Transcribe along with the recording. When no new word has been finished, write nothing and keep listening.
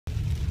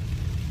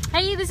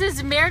Hey, this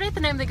is Meredith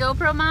and I'm the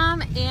GoPro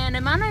mom, and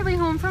I'm on my way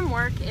home from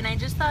work, and I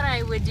just thought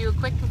I would do a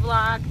quick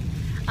vlog.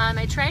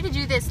 I tried to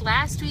do this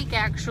last week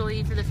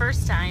actually for the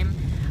first time,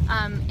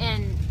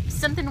 and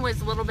something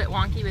was a little bit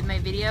wonky with my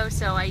video,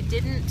 so I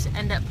didn't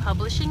end up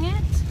publishing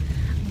it.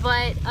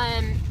 But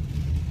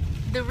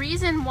the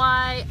reason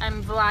why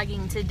I'm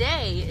vlogging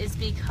today is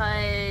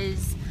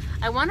because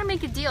I want to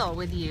make a deal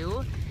with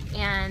you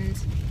and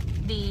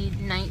the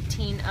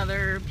 19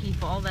 other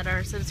people that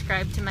are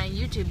subscribed to my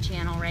YouTube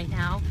channel right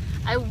now.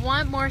 I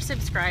want more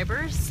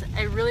subscribers.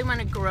 I really want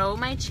to grow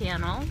my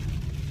channel.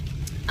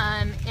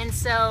 And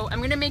so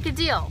I'm gonna make a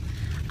deal.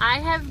 I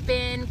have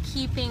been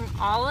keeping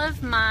all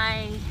of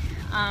my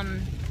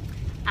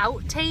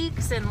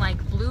outtakes and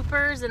like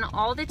bloopers and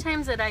all the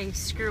times that I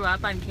screw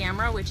up on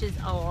camera, which is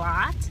a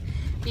lot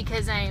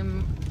because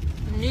I'm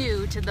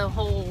new to the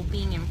whole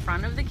being in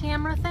front of the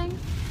camera thing.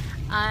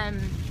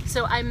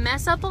 So I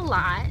mess up a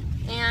lot,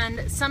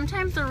 and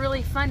sometimes they're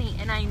really funny,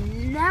 and I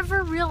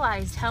never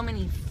realized how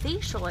many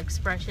facial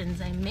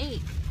expressions I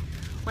make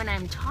when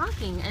I'm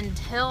talking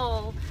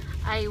until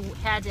I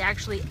had to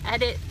actually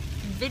edit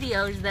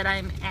videos that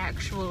I'm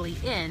actually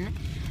in.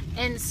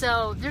 And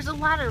so there's a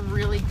lot of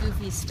really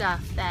goofy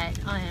stuff that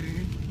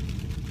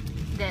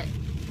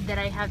that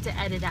I have to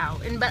edit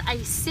out, but I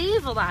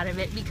save a lot of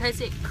it because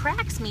it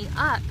cracks me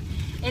up,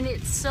 and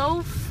it's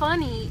so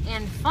funny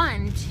and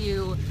fun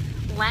to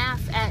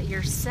laugh at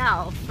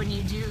yourself when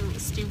you do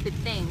stupid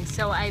things.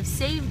 So I've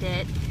saved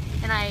it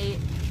and I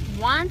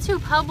want to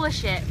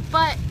publish it,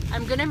 but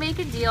I'm gonna make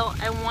a deal.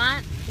 I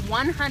want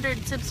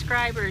 100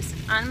 subscribers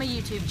on my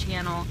YouTube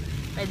channel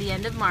by the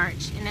end of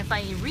March, and if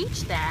I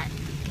reach that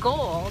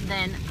goal,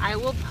 then I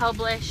will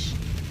publish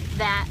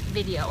that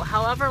video,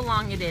 however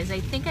long it is. I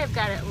think I've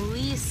got at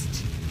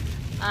least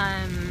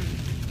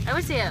I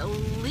would say at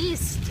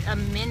least a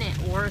minute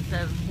worth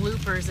of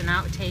bloopers and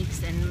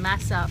outtakes and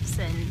mess ups,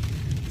 and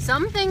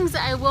some things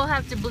I will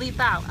have to bleep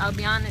out, I'll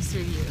be honest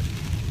with you.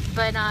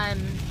 But I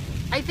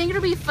think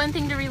it'll be a fun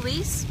thing to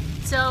release,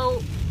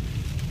 so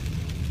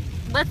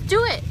let's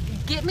do it.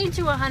 Get me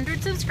to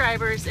 100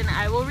 subscribers and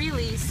I will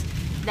release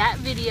that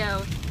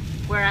video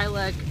where I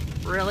look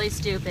really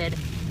stupid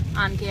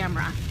on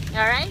camera.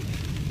 Alright?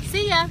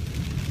 See ya!